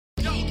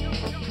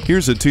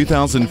Here's a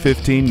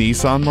 2015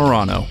 Nissan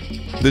Murano.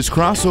 This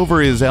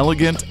crossover is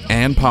elegant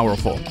and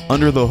powerful.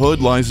 Under the hood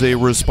lies a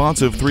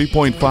responsive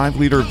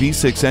 3.5-liter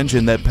V6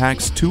 engine that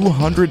packs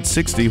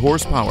 260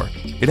 horsepower.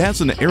 It has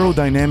an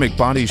aerodynamic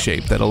body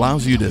shape that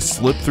allows you to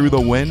slip through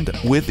the wind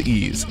with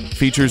ease.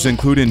 Features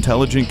include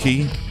intelligent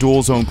key,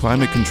 dual-zone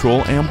climate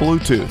control, and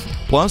Bluetooth.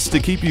 Plus,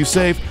 to keep you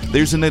safe,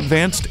 there's an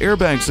advanced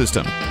airbag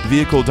system,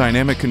 vehicle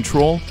dynamic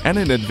control, and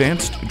an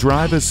advanced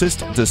drive assist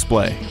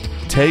display.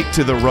 Take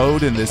to the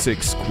road in this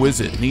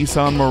exquisite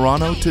Nissan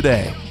Murano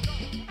today.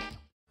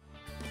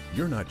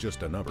 You're not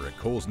just a number at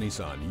Cowles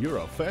Nissan, you're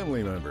a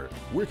family member.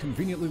 We're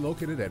conveniently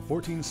located at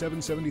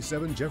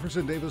 14777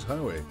 Jefferson Davis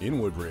Highway in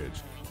Woodbridge.